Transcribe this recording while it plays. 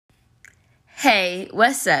Hey,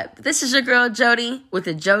 what's up? This is your girl Jodi with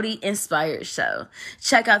the Jodi Inspired Show.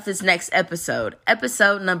 Check out this next episode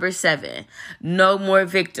number 7, No More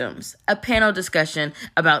Victims, a panel discussion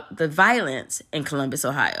about the violence in Columbus,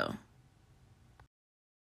 Ohio.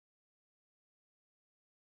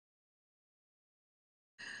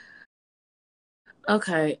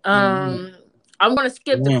 Okay. I'm gonna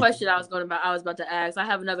skip the question I was about to ask. I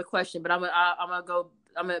have another question, but I'm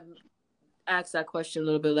gonna ask that question a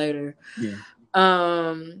little bit later. Yeah.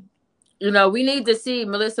 We need to see,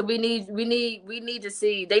 Malissa. We need to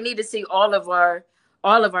see. They need to see all of our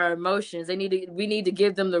emotions. We need to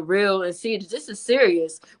give them the real and see this is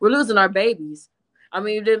serious. We're losing our babies. I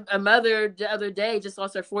mean, a mother the other day just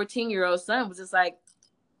lost her 14-year-old son. Was just like,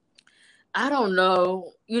 I don't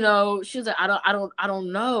know. She was like, I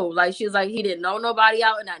don't know. Like, she was like, he didn't know nobody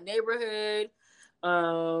out in that neighborhood.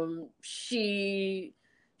 She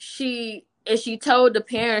told the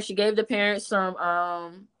parents, she gave the parents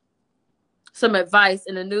some advice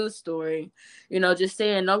in a news story, just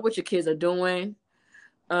saying, know what your kids are doing.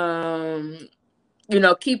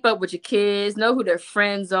 Keep up with your kids, know who their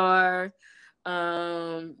friends are.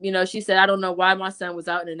 She said, I don't know why my son was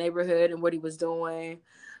out in the neighborhood and what he was doing.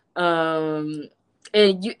 And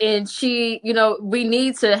she, we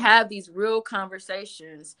need to have these real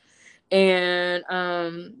conversations, and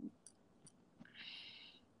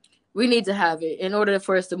we need to have it in order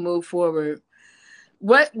for us to move forward.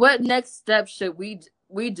 What next steps should we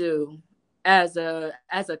do as a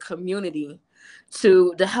community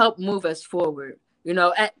to help move us forward?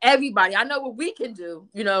 Everybody, I know what we can do,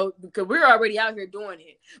 because we're already out here doing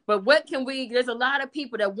it. But what can there's a lot of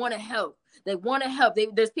people that want to help. They want to help.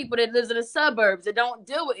 There's people that lives in the suburbs that don't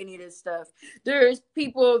deal with any of this stuff. There's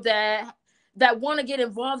people that want to get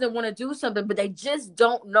involved and want to do something, but they just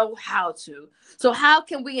don't know how to. So how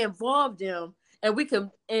can we involve them, and we can,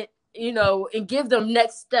 and give them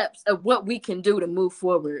next steps of what we can do to move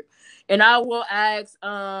forward? And I will ask,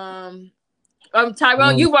 Tyrone,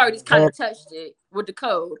 you've already kind of touched it with the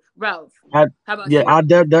code. Ralph, how about you?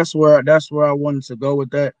 That's where I wanted to go with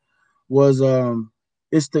that. Was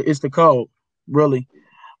it's the code, really.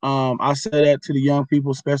 I say that to the young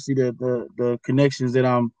people, especially the connections that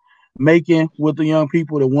I'm making with the young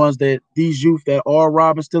people, the ones that these youth that are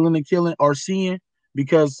robbing, stealing, and killing are seeing.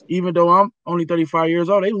 Because even though I'm only 35 years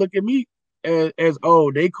old, they look at me as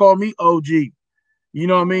old. They call me OG. You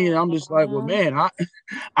know what I mean? And I'm just like, well, man, I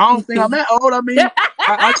don't think I'm that old. I mean,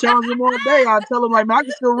 I challenge them all day. I tell them, like, man, I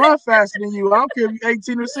can still run faster than you. I don't care if you're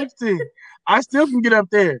 18 or 16. I still can get up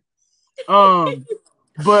there.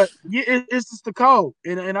 But yeah, it's just the code.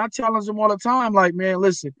 And I challenge them all the time, like, man,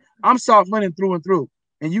 listen, I'm South Linden through and through.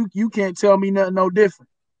 And you can't tell me nothing no different.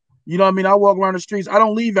 You know what I mean? I walk around the streets. I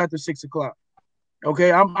don't leave after 6 o'clock.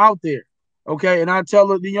 Okay, I'm out there. Okay, and I tell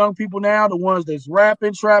the young people now, the ones that's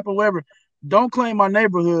rapping, trapping, whatever, don't claim my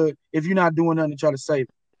neighborhood if you're not doing nothing to try to save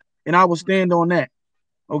it. And I will stand on that.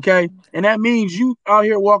 Okay, and that means you out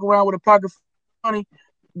here walking around with a pocket of money.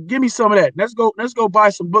 Give me some of that. Let's go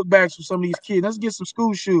buy some book bags for some of these kids. Let's get some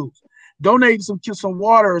school shoes. Donate some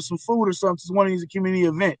water or some food or something to one of these community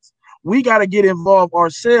events. We got to get involved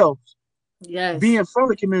ourselves. Yes. Being from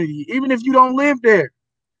the community, even if you don't live there.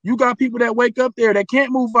 You got people that wake up there that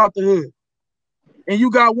can't move out the hood. And you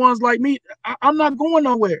got ones like me. I'm not going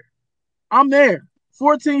nowhere. I'm there.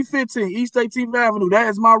 1415 East 18th Avenue. That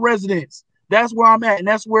is my residence. That's where I'm at. And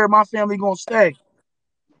that's where my family going to stay.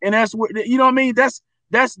 And that's where, you know what I mean? That's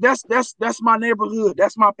my neighborhood.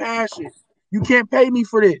 That's my passion. You can't pay me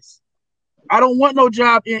for this. I don't want no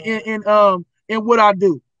job in what I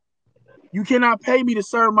do. You cannot pay me to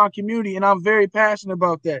serve my community. And I'm very passionate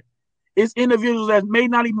about that. It's individuals that may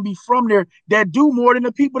not even be from there that do more than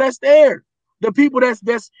the people that's there. The people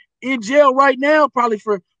that's in jail right now, probably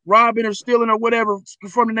for robbing or stealing or whatever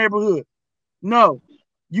from the neighborhood. No,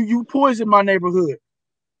 you poison my neighborhood.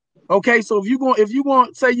 Okay, so if you going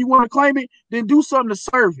to say you want to claim it, then do something to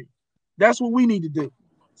serve it. That's what we need to do.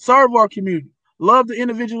 Serve our community. Love the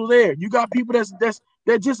individuals there. You got people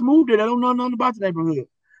that just moved there. They don't know nothing about the neighborhood,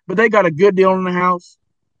 but they got a good deal on the house.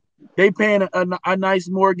 They paying a nice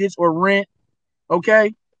mortgage or rent.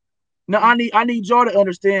 Okay. Now I need y'all to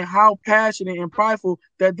understand how passionate and prideful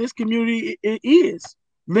that this community is.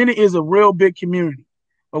 Linden is a real big community.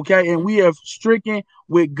 Okay. And we have stricken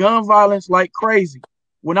with gun violence like crazy.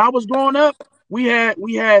 When I was growing up, we had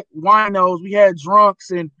winos, we had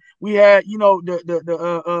drunks, and we had,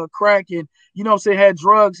 the crack, and, had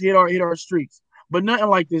drugs hit our streets. But nothing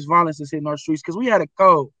like this violence is hitting our streets because we had a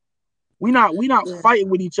code. We not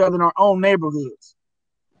fighting with each other in our own neighborhoods.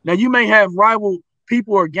 Now you may have rival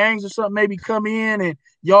people or gangs or something maybe come in and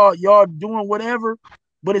y'all doing whatever,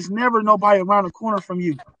 but it's never nobody around the corner from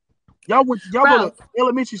you. Y'all go to Bro,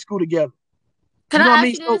 elementary school together. can You know what I I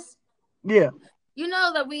ask mean? you So this? yeah. You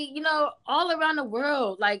know that all around the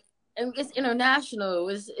world, like, and it's international,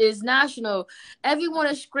 it's national. Everyone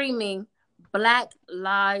is screaming, Black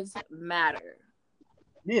Lives Matter.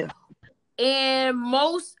 Yeah. And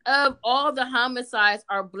most of all the homicides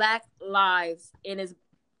are Black lives, and its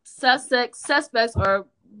suspects are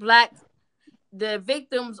Black. The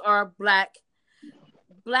victims are Black.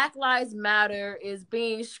 Black Lives Matter is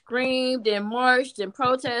being screamed and marched and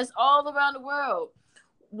protest all around the world.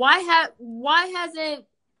 Why hasn't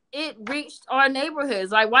it reached our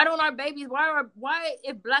neighborhoods? Like, why don't our babies? Why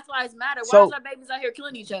if Black Lives Matter? Why is So our babies out here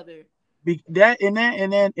killing each other?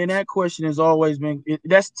 that question has always been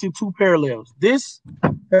that's two parallels. This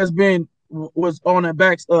has been was on the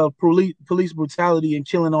backs of police brutality and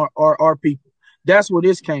killing our people. That's where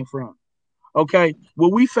this came from. Okay,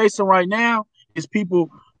 what we facing right now is people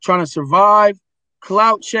trying to survive,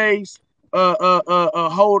 clout chase,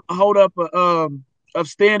 hold up a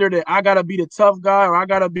standard that I gotta be the tough guy or I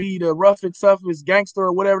gotta be the rough and toughest gangster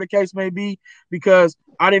or whatever the case may be because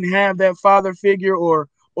I didn't have that father figure or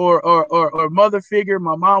mother figure.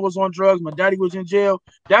 My mom was on drugs, my daddy was in jail.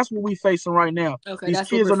 That's what we facing right now. Okay, These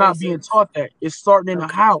that's what kids we're are not being facing. taught that. It's starting in the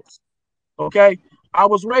Okay. house. Okay, I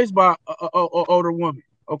was raised by a older woman.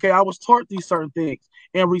 Okay, I was taught these certain things,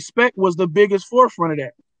 and respect was the biggest forefront of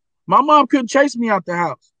that. My mom couldn't chase me out the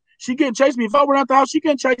house. She couldn't chase me. If I went out the house, she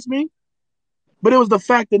couldn't chase me. But it was the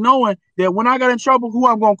fact of knowing that when I got in trouble, who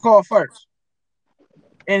I'm gonna call first.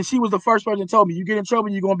 And she was the first person that told me, "You get in trouble,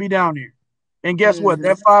 you're gonna be down there." And guess what? Mm-hmm.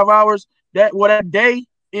 That 5 hours, that day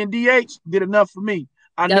in DH did enough for me.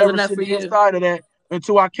 I That was never enough seen for the you. inside of that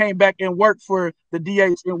until I came back and worked for the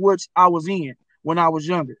DH in which I was in when I was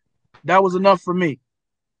younger. That was enough for me.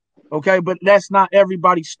 Okay, but that's not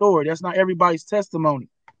everybody's story. That's not everybody's testimony.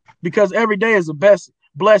 Because every day is a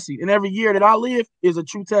blessing. And every year that I live is a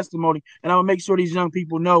true testimony. And I'm gonna make sure these young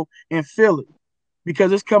people know and feel it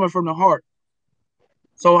because it's coming from the heart.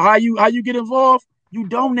 So how you get involved? You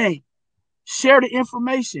donate, share the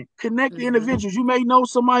information, connect the Mm-hmm. individuals. You may know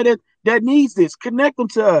somebody that needs this. Connect them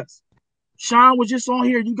to us. Sean was just on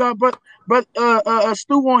here. You got but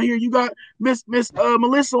Stu on here. You got Miss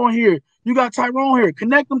Malissa on here. You got Tyrone here.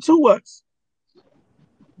 Connect them to us.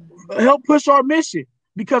 Help push our mission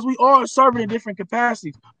because we are serving in different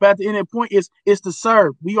capacities. But at the end of the point is to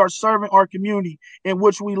serve. We are serving our community in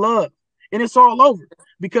which we love, and it's all over.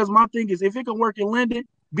 Because my thing is, if it can work in Linden,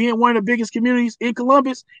 being one of the biggest communities in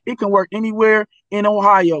Columbus, it can work anywhere in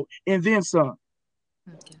Ohio, and then some.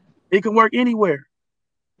 Okay. It can work anywhere.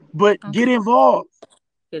 But Okay. get involved.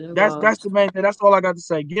 Get That's involved. the main thing. That's all I got to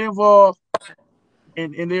say. Get involved,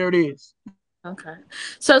 and there it is. Okay.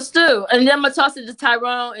 So Stu, and then I'm gonna toss it to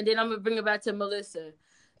Tyrone, and then I'm gonna bring it back to Melissa.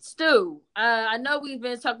 Stu, I know we've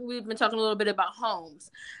been talking a little bit about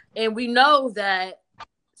homes, and we know that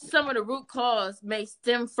some of the root cause may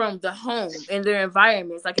stem from the home and their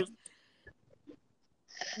environments. Like, if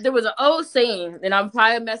there was an old saying, and I'm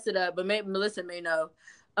probably mess it up, but maybe Melissa may know.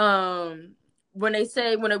 When they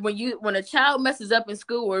say when a child messes up in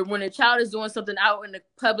school, or when a child is doing something out in the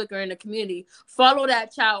public or in the community, follow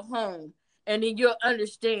that child home, and then you'll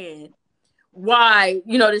understand why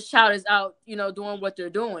this child is out doing what they're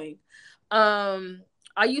doing.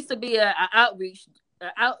 I used to be a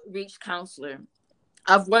outreach counselor.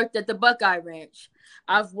 I've worked at the Buckeye Ranch.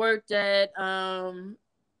 I've worked at Hannah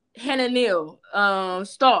Neal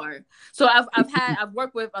Star. So I've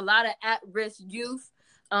worked with a lot of at-risk youth.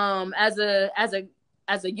 As a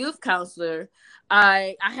youth counselor,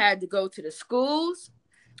 I had to go to the schools.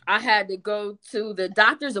 I had to go to the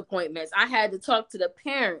doctor's appointments. I had to talk to the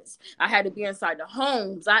parents. I had to be inside the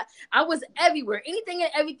homes. I was everywhere. Anything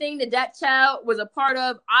and everything that child was a part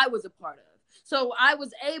of, I was a part of. So I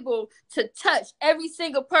was able to touch every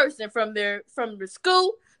single person from the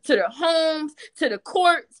school to their homes to the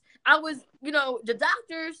courts. I was, the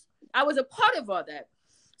doctors. I was a part of all that.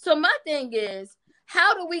 So my thing is,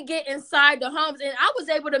 how do we get inside the homes? And I was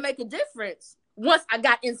able to make a difference once I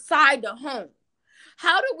got inside the home.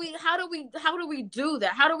 How do we do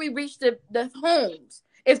that? How do we reach the homes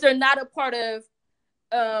if they're not a part of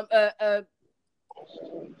um, a,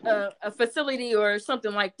 a facility or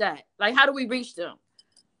something like that? Like, how do we reach them?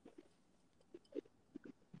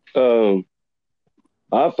 Um,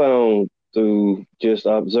 I found through just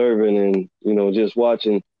observing and just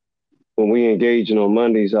watching when we engaging on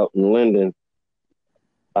Mondays out in Linden,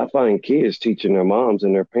 I find kids teaching their moms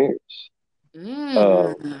and their parents.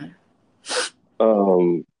 Uh, Mm.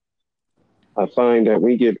 um, I find that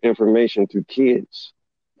we give information to kids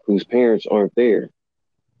whose parents aren't there.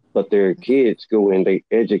 but their kids go and they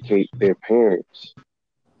educate their parents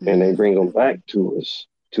and they bring them back to us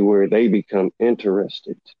to where they become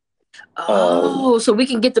interested. Oh, so we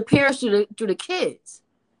can get the parents through the kids.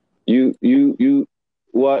 You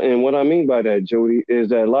what, and what I mean by that, Jody, is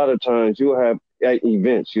that a lot of times you'll have at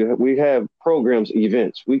events, we have programs,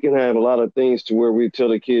 events. We can have a lot of things to where we tell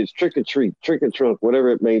the kids trick or treat, trick or trunk, whatever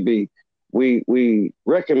it may be. We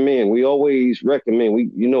recommend, we always recommend,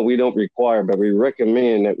 we don't require, but we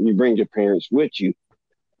recommend that you bring your parents with you.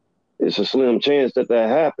 It's a slim chance that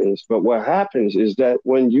happens. But what happens is that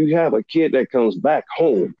when you have a kid that comes back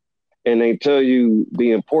home and they tell you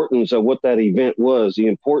the importance of what that event was, the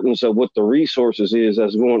importance of what the resources is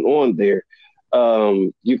that's going on there,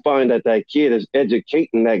 you find that kid is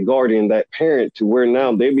educating that guardian, that parent, to where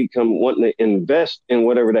now they become wanting to invest in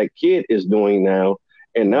whatever that kid is doing now.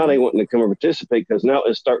 And now they want to come and participate because now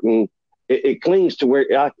it's starting, it clings to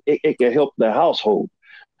where it can help the household.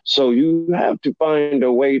 So you have to find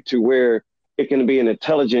a way to where it can be an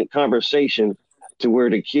intelligent conversation to where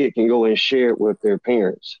the kid can go and share it with their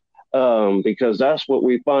parents. Because that's what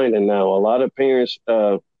we're finding now. A lot of parents,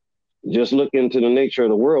 just look into the nature of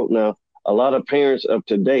the world now, a lot of parents of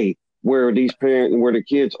today, where the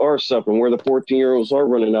kids are suffering, where the 14-year-olds are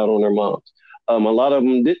running out on their moms. A lot of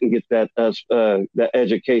them didn't get that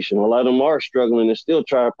education. A lot of them are struggling and still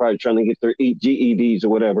probably trying to get their GEDs or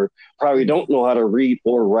whatever. Probably don't know how to read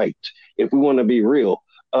or write. If we want to be real,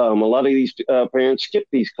 a lot of these parents skip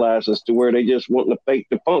these classes to where they just want to fake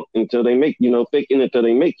the funk until they make, faking it until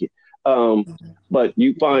they make it. But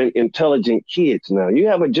you find intelligent kids now. You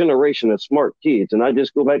have a generation of smart kids, and I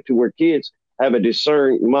just go back to where kids have a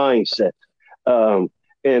discerned mindset.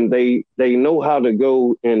 And they know how to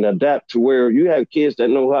go and adapt to where you have kids that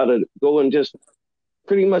know how to go and just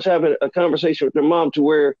pretty much have a conversation with their mom to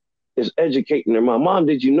where it's educating their mom. Mom,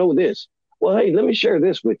 did you know this? Well, hey, let me share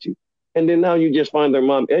this with you. And then now you just find their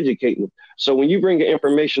mom educating them. So when you bring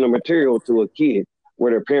information or material to a kid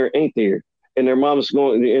where their parent ain't there and their mom's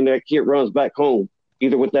going and that kid runs back home,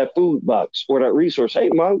 either with that food box or that resource, hey,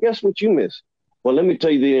 mom, guess what you missed? Well, let me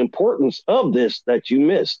tell you the importance of this that you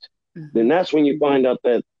missed. Then that's when you find out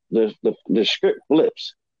that the script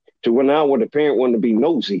flips to where the parent wanted to be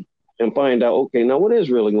nosy and find out, okay, now what is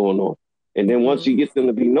really going on? And then once you get them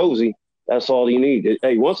to be nosy, that's all you need.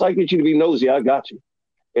 Hey, once I get you to be nosy, I got you.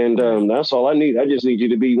 And that's all I need. I just need you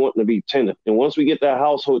to be wanting to be attentive. And once we get that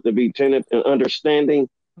household to be attentive and understanding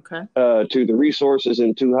to the resources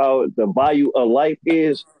and to how the value of life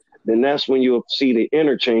is, then that's when you'll see the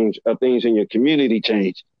interchange of things in your community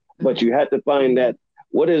change. But you have to find that,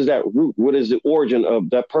 what is that root? What is the origin of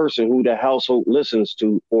that person who the household listens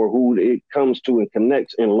to or who it comes to and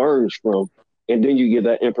connects and learns from? And then you give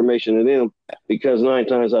that information to them, because 9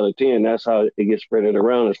 times out of 10, that's how it gets spread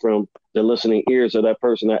around, is from the listening ears of that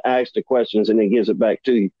person that asks the questions and then gives it back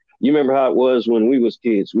to you. You remember how it was when we was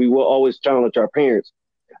kids? We will always challenge our parents.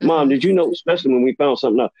 Mom, did you know, especially when we found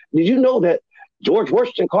something out, did you know that George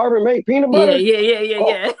Washington Carver made peanut butter?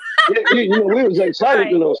 Yeah. We was excited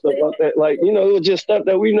to know stuff like that. Like, it was just stuff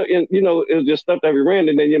that we know, and, it was just stuff that we ran,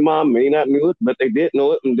 and then your mom may not know it, but they did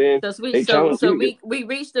know it, and then we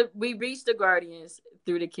reached the guardians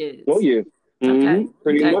through the kids. Oh yeah. Okay.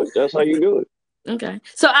 Pretty much. That's how you do it. Okay.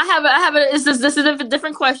 So I have a this is a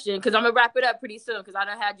different question, because I'm gonna wrap it up pretty soon, because I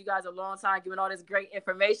done had you guys a long time giving all this great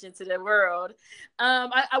information to the world.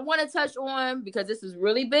 I want to touch on, because this is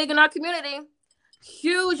really big in our community,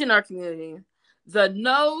 huge in our community, the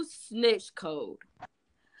no snitch code.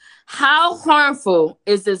 How harmful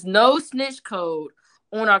is this no snitch code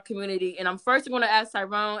on our community? And I'm first going to ask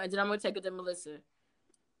Tyrone, and then I'm going to take it to Malissa.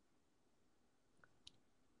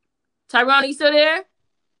 Tyrone, are you still there?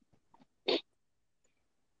 Did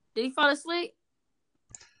he fall asleep?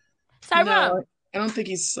 Tyrone? No, I don't think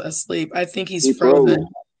he's asleep. I think he's frozen.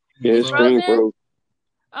 Yeah, his screen froze.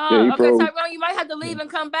 Oh, yeah, okay, froze. Tyrone, you might have to leave and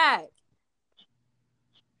come back.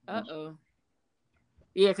 Uh-oh.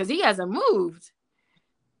 Yeah, because he hasn't moved.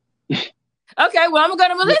 Okay, well, I'm gonna go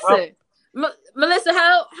to Malissa. Malissa,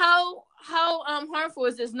 how harmful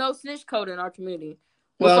is this no snitch code in our community?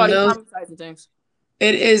 Well,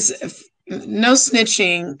 it is. No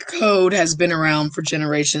snitching code has been around for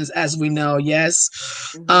generations, as we know. Yes.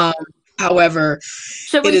 However,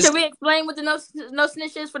 should we explain what the no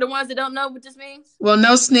snitch is for the ones that don't know what this means? Well,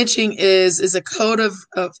 no snitching is a code of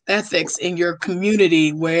ethics in your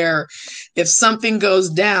community where if something goes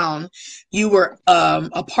down, you were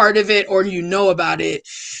a part of it or you know about it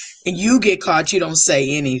and you get caught, you don't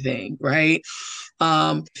say anything, right?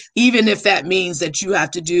 Even if that means that you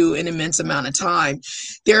have to do an immense amount of time.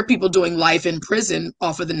 There are people doing life in prison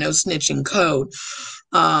off of the no snitching code.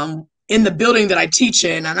 in the building that I teach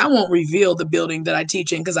in, and I won't reveal the building that I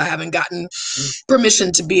teach in because I haven't gotten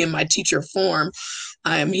permission to be in my teacher form.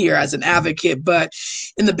 I am here as an advocate, but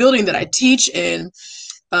in the building that I teach in,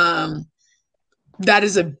 that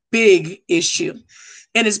is a big issue.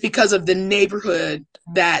 And it's because of the neighborhood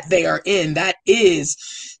that they are in. That is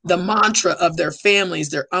the mantra of their families,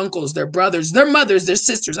 their uncles, their brothers, their mothers, their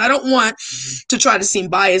sisters. I don't want to try to seem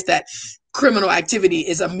biased that criminal activity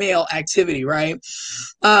is a male activity, right?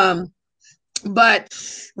 But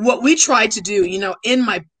what we try to do, you know, in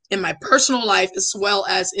my personal life as well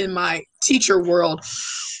as in my teacher world,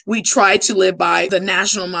 we try to live by the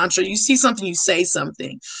national mantra. You see something, you say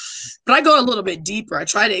something. But I go a little bit deeper. I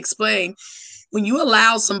try to explain, when you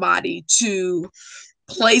allow somebody to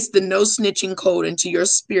place the no snitching code into your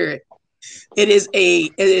spirit, it is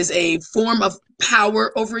a form of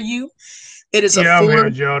power over you. It is a form. I'm here,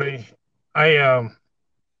 Jodi.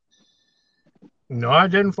 No, I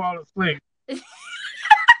didn't fall asleep.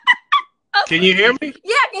 Can you hear me?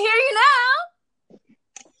 Yeah, I can hear you now.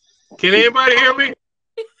 Can anybody hear me?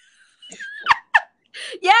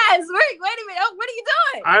 Yes. Wait a minute. Oh, what are you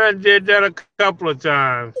doing? I done did that a couple of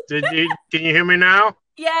times. Can you hear me now?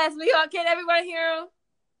 Yes, we are. Can everybody hear him?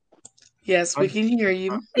 Yes, we can hear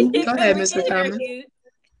you. Go ahead, Mr. Thomas.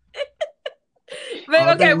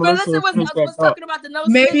 But okay, Melissa was talking about the no.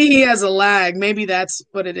 Maybe he has a lag. Maybe that's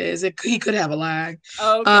what it is. He could have a lag.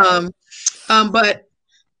 Okay. But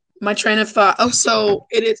my train of thought. Oh, so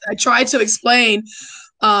it is. I tried to explain.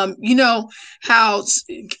 You know how,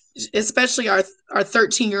 especially our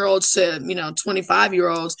 13-year-olds to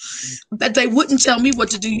 25-year-olds, that they wouldn't tell me what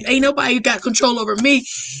to do. Ain't nobody got control over me.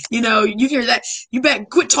 You know, you hear that. You better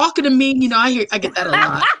quit talking to me. You know, I get that a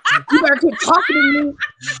lot. You better quit talking to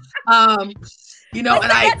me. You know,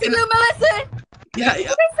 and I. You, Melissa. Yeah,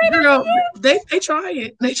 girl, they try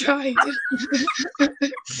it. They try it.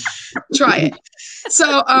 Try it.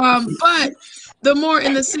 So, but the more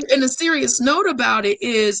in the serious note about it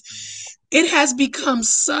is, it has become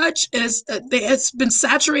such as it's been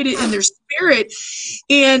saturated in their spirit,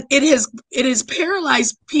 and it has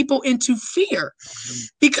paralyzed people into fear,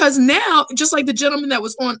 because now, just like the gentleman that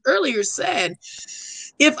was on earlier said,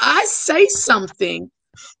 if I say something,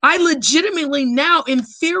 I legitimately now am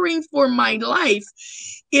fearing for my life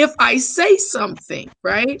if I say something,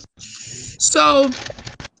 right? So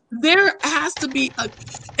there has to be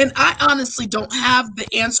and I honestly don't have the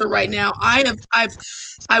answer right now. I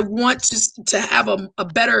want to have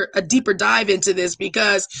a deeper dive into this,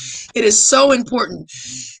 because it is so important.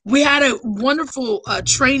 We had a wonderful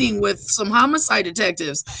training with some homicide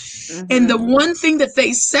detectives, and the one thing that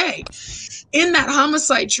they say in that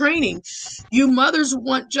homicide training, you mothers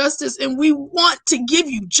want justice, and we want to give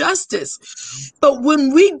you justice. But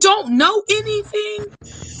when we don't know anything,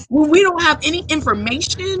 when we don't have any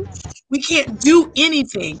information, we can't do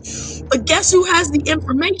anything. But guess who has the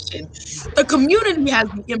information? The community has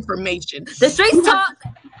the information. The streets talk.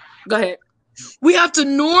 Go ahead. We have to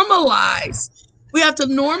normalize.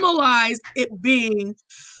 It being,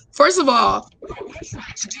 first of all,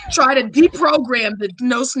 try to deprogram the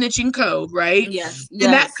no snitching code, right? Yes.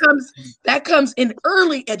 And that comes in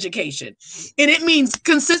early education, and it means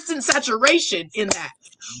consistent saturation in that.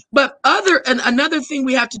 But another thing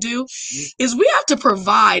we have to do is we have to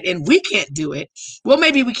provide, and we can't do it. Well,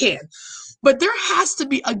 maybe we can, but there has to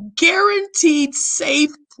be a guaranteed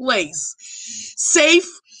safe place,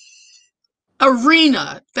 safe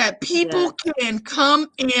arena that people can come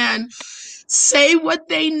and say what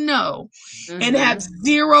they know and have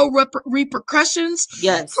zero repercussions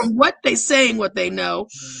from what they say and what they know.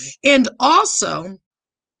 And also,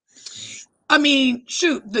 I mean,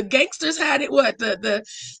 shoot, the gangsters had it. What the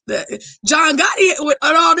John Gotti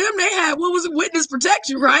and all them, they had, what was it, witness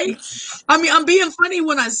protection, right? I mean, I'm being funny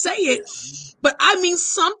when I say it, but I mean,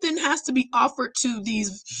 something has to be offered to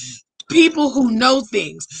these people who know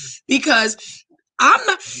things, because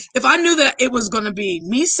if I knew that it was going to be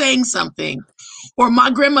me saying something or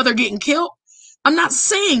my grandmother getting killed, I'm not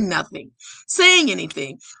saying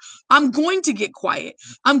anything. I'm going to get quiet.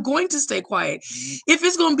 I'm going to stay quiet. If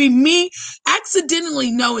it's going to be me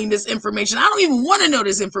accidentally knowing this information, I don't even want to know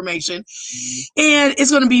this information, and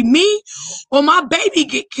it's going to be me or my baby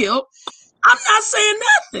get killed, I'm not saying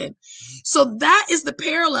nothing. So that is the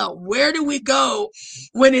parallel. Where do we go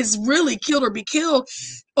when it's really killed or be killed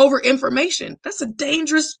over information? That's a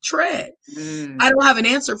dangerous tread. I don't have an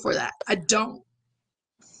answer for that. I don't.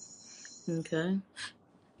 Okay.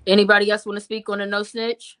 Anybody else want to speak on the no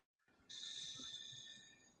snitch?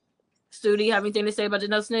 Stu, do you have anything to say about the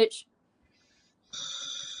no snitch?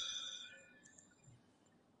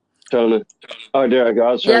 Oh, there I go.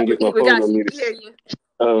 I was trying to get my phone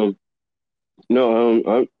unmuted.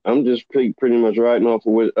 No, I'm just pretty much riding off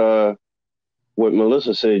of what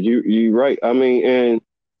Melissa said. You right. I mean,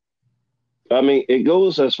 it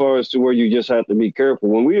goes as far as to where you just have to be careful.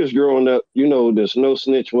 When we was growing up, the snow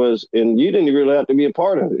snitch was, and you didn't really have to be a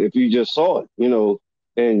part of it if you just saw it,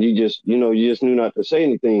 and you just knew not to say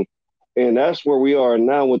anything. And that's where we are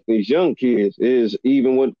now with these young kids. Is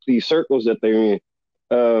even with these circles that they're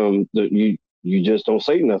in, you just don't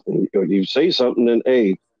say nothing. Or you say something, then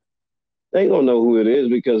hey, they don't know who it is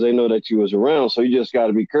because they know that you was around. So you just got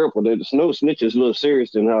to be careful. The snow snitch is a little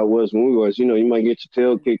serious than how it was when we was. You might get your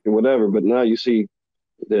tail kicked or whatever, but now you see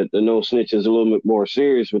that the no snitch is a little bit more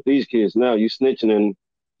serious with these kids. Now you snitching and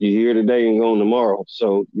you here today and gone tomorrow.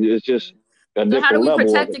 So it's just a So how do different we level of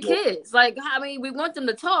protect the it. kids? Like, I mean, we want them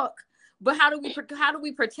to talk, but how do we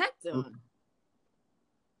protect them?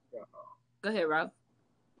 Go ahead, Rob.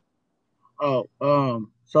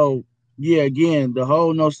 So yeah, again, the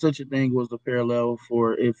whole no snitching thing was the parallel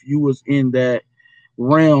for if you was in that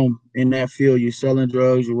realm, in that field, you're selling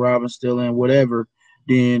drugs, you're robbing, stealing, whatever.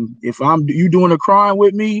 Then if you doing a crime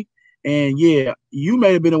with me, and yeah, you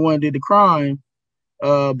may have been the one that did the crime,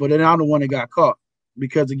 but then I'm the one that got caught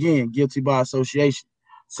because again, guilty by association.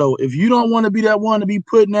 So if you don't want to be that one to be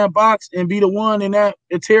put in that box and be the one in that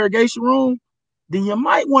interrogation room, then you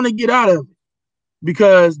might want to get out of it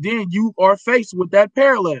because then you are faced with that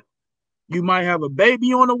parallel. You might have a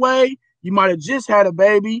baby on the way. You might have just had a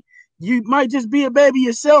baby. You might just be a baby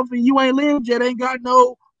yourself and you ain't lived yet, ain't got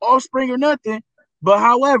no offspring or nothing. But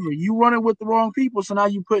however, you running with the wrong people, so now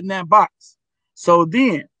you put in that box. So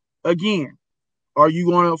then, again, are you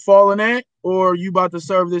going to fall in that, or are you about to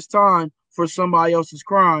serve this time for somebody else's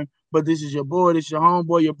crime? But this is your boy, this is your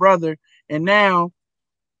homeboy, your brother, and now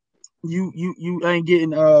you ain't getting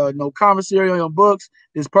no commissary on your books.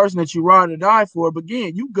 This person that you ride or die for, but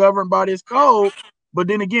again, you governed by this code. But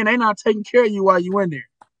then again, they not taking care of you while you in there.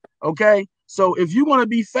 Okay, so if you want to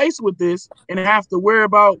be faced with this and have to worrying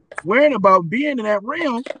about being in that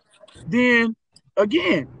realm, then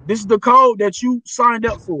again, this is the code that you signed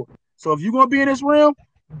up for. So if you're gonna be in this realm,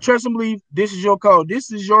 trust and believe this is your code.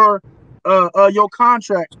 This is your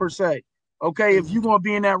contract per se. Okay, if you're gonna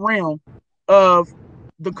be in that realm of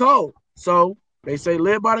the code. So they say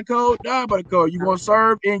live by the code, die by the code. You're gonna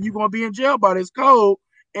serve and you're gonna be in jail by this code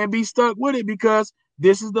and be stuck with it because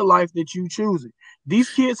this is the life that you choosing.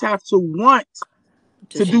 These kids have to want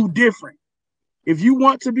to do different. If you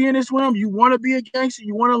want to be in this realm, you want to be a gangster,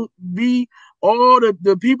 you want to be all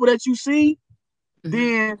the people that you see,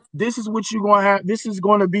 then this is what you're going to have. This is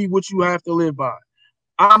going to be what you have to live by.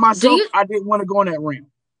 I myself, I didn't want to go in that realm.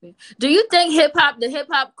 Do you think the hip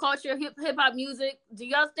hop culture, hip hop music, do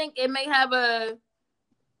y'all think it may have a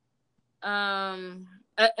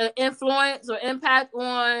influence or impact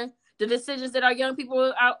on the decisions that our young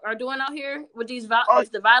people are doing out here with these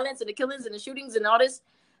with the violence and the killings and the shootings and all this?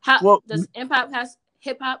 How does hip hop have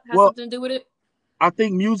something to do with it? I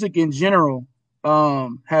think music in general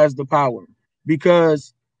has the power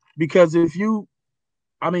because if you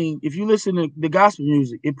listen to the gospel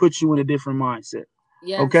music, it puts you in a different mindset.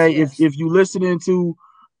 Yes, okay, yes. If you listening to,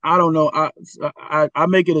 I don't know, I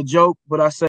make it a joke, but I say